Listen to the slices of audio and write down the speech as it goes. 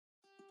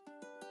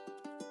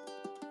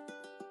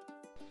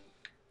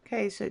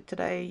Okay, so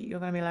today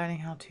you're going to be learning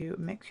how to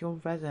mix your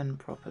resin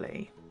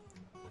properly.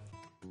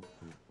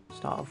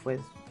 Start off with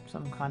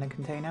some kind of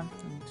container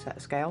and set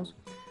of scales.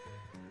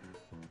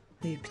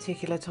 The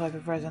particular type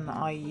of resin that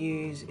I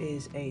use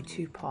is a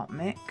 2-part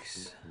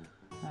mix,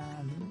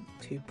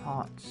 2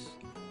 parts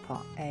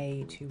part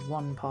A to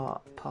 1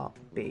 part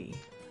B,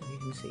 as you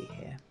can see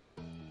here,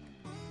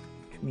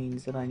 which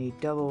means that I need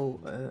double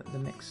the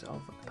mix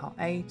of part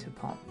A to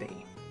part B.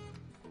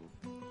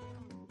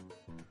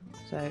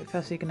 So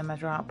firstly, you're going to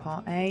measure out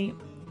part A.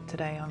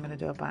 Today I'm going to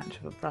do a batch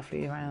of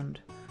roughly around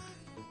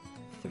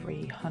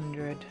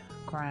 300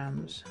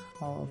 grams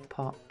of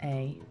part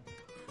A,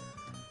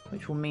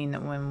 which will mean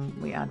that when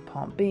we add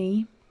part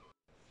B,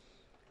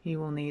 you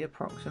will need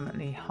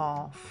approximately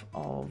half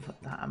of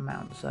that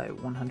amount, so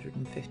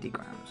 150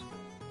 grams.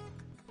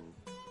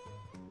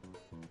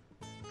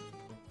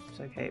 It's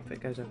okay if it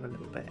goes over a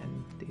little bit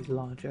in these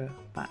larger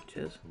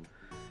batches.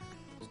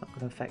 It's not going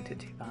to affect it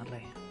too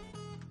badly.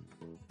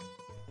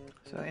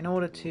 So in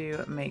order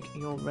to make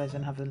your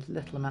resin have as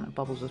little amount of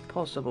bubbles as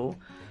possible,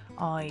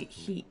 I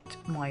heat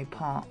my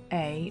part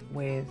A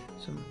with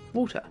some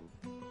water.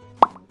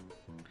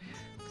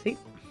 See?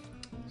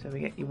 So we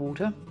get your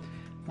water.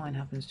 Mine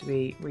happens to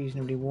be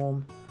reasonably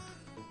warm,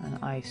 and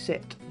I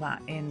sit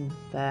that in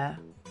there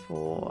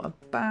for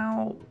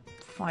about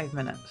 5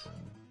 minutes.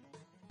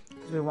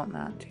 Because we want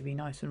that to be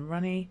nice and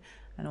runny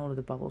and all of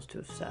the bubbles to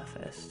have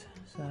surfaced.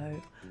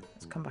 So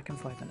let's come back in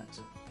 5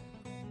 minutes.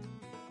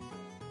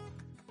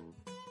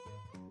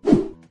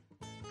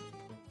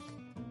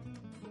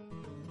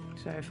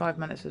 So 5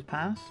 minutes has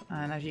passed,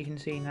 and as you can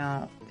see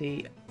now,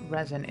 the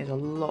resin is a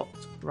lot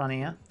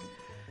runnier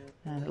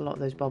and a lot of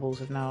those bubbles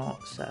have now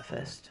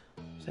surfaced.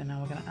 So now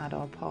we're going to add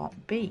our part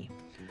B.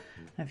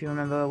 Now if you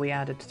remember, we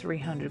added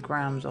 300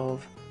 grams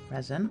of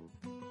resin.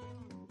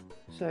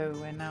 So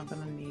we're now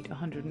going to need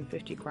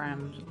 150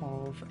 grams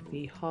of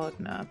the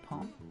hardener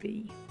part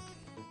B.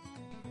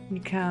 You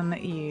can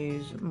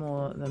use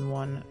more than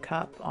 1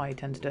 cup. I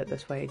tend to do it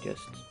this way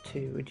just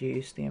to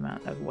reduce the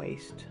amount of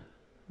waste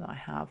that I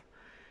have.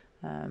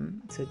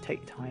 So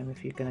take your time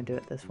if you're going to do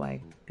it this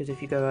way, because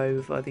if you go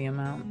over the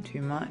amount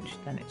too much,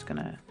 then it's going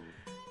to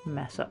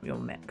mess up your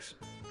mix.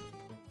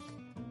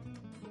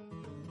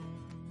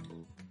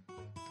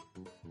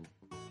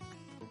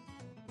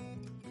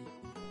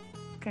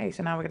 Okay,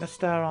 so now we're going to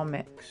stir our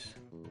mix.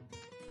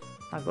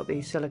 I've got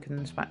these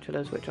silicone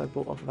spatulas which I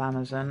bought off of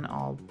Amazon.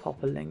 I'll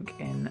pop a link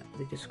in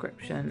the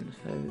description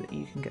so that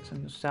you can get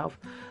some yourself.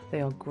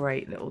 They are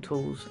great little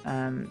tools.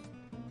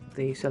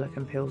 The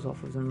silicone peels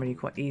off of them really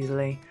quite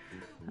easily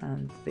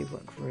and they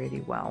work really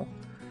well.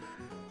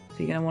 So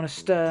you're going to want to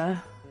stir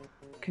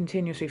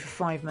continuously for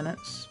 5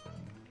 minutes,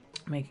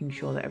 making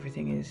sure that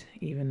everything is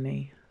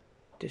evenly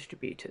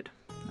distributed.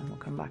 And we'll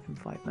come back in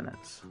 5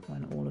 minutes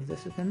when all of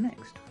this has been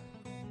mixed.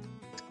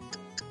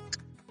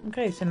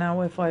 Okay, so now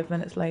we're 5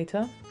 minutes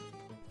later,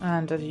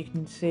 and as you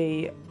can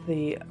see,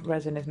 the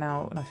resin is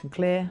now nice and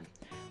clear.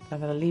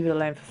 I'm going to leave it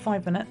alone for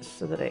 5 minutes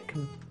so that it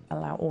can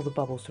allow all the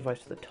bubbles to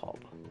rise to the top.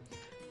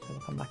 So we'll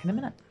come back in a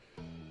minute.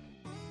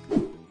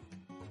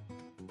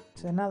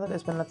 So now that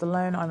it's been left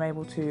alone, I'm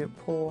able to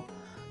pour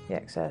the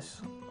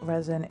excess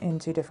resin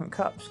into different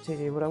cups to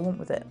do what I want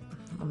with it.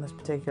 On this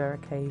particular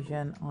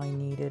occasion, I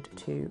needed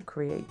to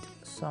create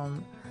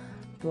some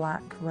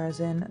black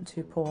resin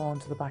to pour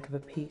onto the back of a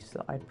piece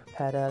that I'd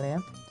prepared earlier.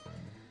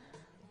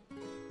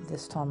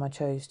 This time I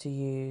chose to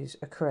use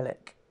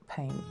acrylic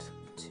paint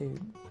to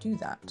do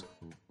that.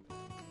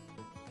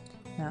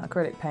 Now,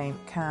 acrylic paint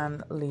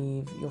can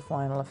leave your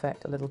final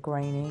effect a little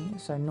grainy,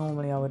 so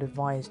normally I would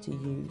advise to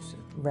use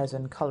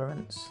resin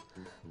colorants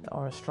that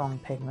are a strong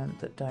pigment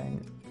that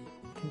don't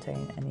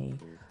contain any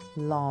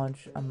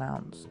large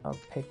amounts of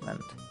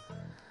pigment.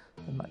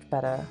 They're much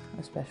better,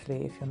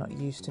 especially if you're not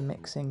used to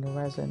mixing your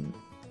resin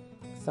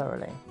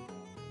thoroughly.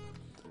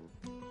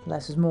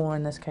 Less is more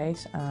in this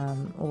case.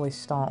 Always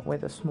start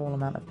with a small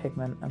amount of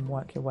pigment and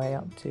work your way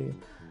up to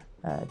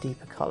a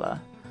deeper colour.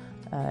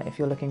 If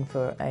you're looking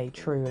for a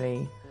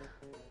truly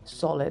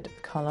solid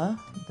colour,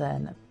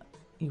 then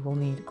you will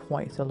need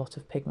quite a lot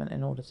of pigment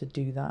in order to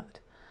do that.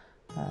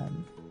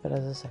 But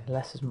as I say,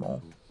 less is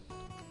more.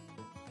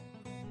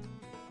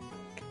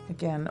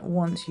 Again,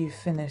 once you've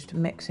finished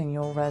mixing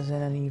your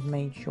resin and you've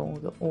made sure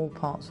that all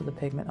parts of the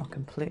pigment are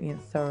completely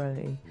and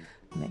thoroughly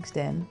mixed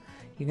in,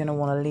 you're going to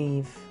want to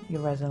leave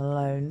your resin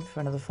alone for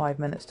another 5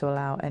 minutes to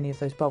allow any of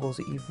those bubbles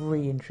that you've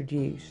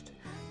reintroduced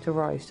to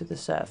rise to the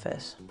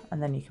surface,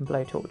 and then you can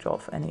blowtorch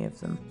off any of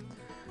them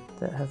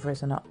that have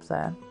risen up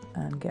there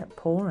and get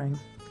pouring.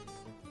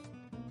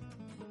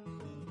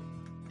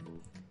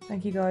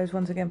 Thank you guys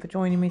once again for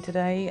joining me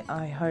today.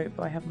 I hope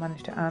I have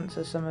managed to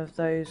answer some of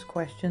those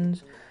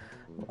questions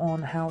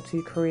on how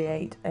to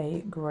create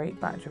a great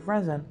batch of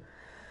resin.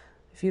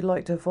 If you'd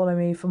like to follow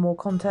me for more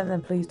content,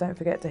 then please don't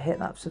forget to hit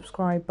that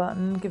subscribe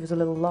button, give us a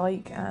little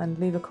like, and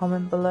leave a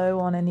comment below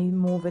on any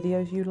more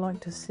videos you'd like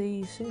to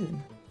see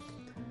soon.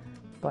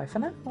 Bye for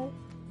now.